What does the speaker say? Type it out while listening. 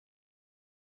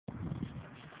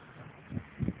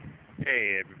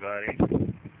Hey everybody,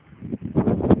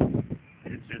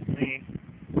 it's just me,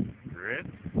 Chris,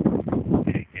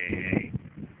 aka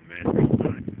Metro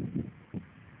Science.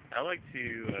 I'd like to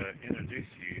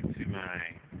introduce you to my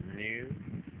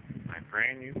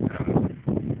brand new car.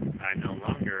 I no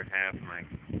longer have my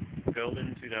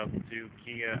golden 2002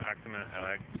 Kia Optima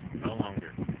LX, no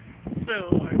longer. So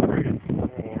I traded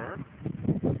for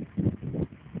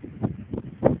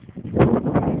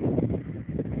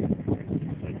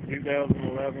a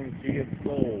 2011 Kia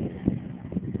Soul.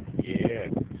 Yeah,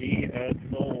 Kia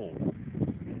Soul.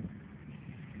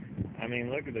 I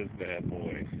mean, look at this bad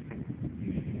boy.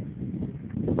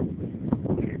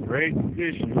 In great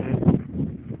condition, man.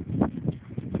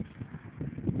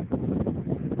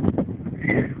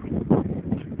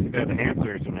 Too bad the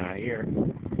hamsters are not here.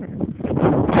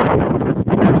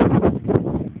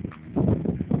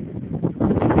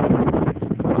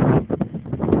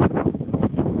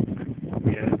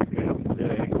 Yeah, it's good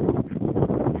today.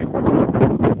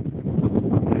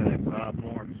 Yeah, they bought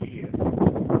more Kia.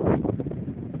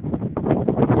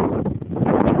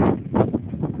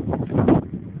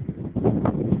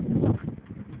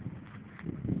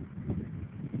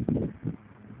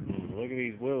 Look at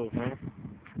these wheels, huh?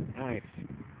 Nice.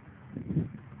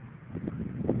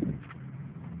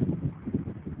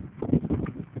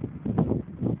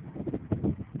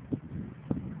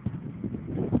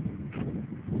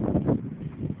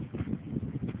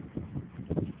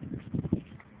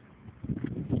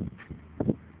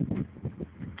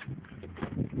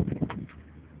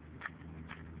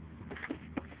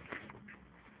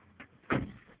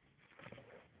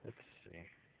 Let's see.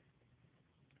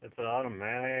 It's an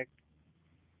automatic.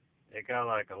 It got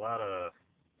like a lot of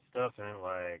stuff in it,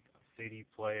 like CD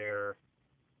player,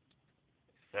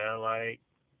 satellite,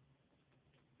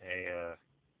 a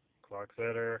clock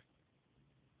setter.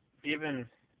 Even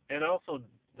it also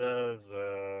does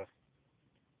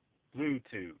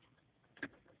Bluetooth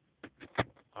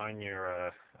on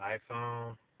your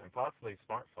iPhone and possibly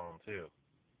smartphone too.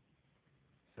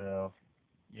 So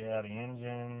yeah, the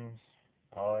engines,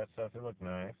 all that stuff, it looked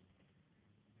nice.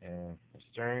 And the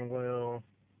steering wheel,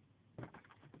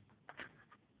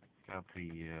 got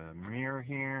the mirror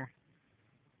here,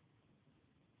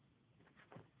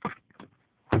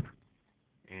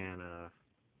 and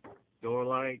door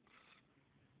lights,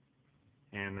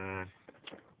 and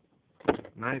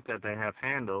nice that they have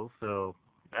handles, so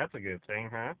that's a good thing,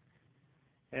 huh?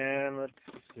 And let's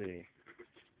see,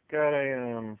 got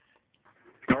a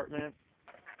compartment,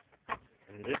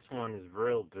 and this one is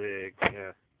real big,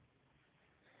 yeah.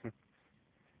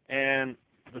 And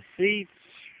the seats,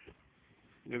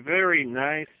 they're very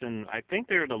nice, and I think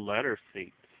they're the leather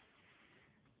seats.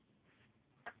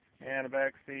 And the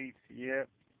back seats, yep,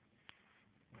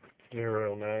 they're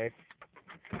real nice.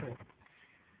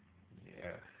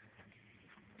 Yeah.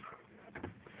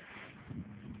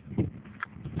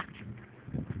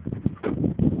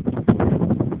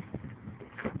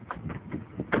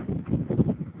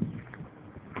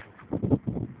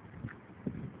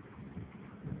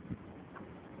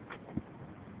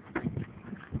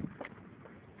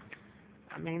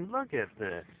 I mean, look at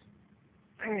this.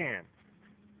 Man.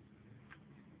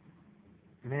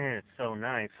 Man, it's so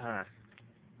nice, huh?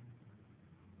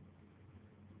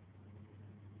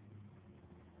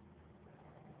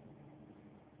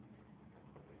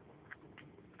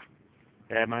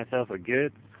 Had myself a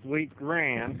good, sweet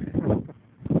grand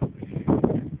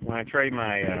when I trade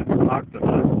my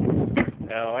Optima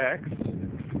LX.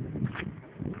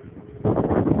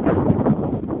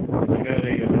 I got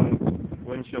a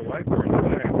windshield wiper in the back.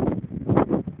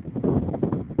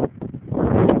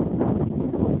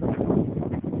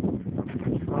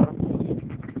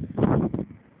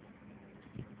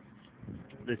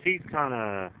 The seats kind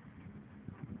of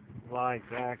lie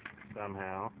back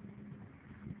somehow.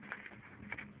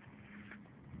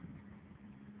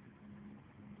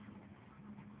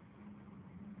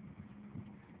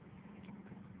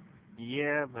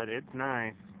 Yeah, but it's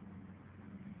nice.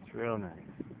 It's real nice.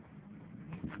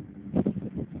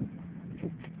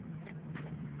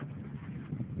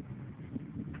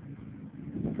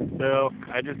 So,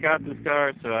 I just got this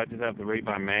car, so I just have to read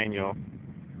my manual.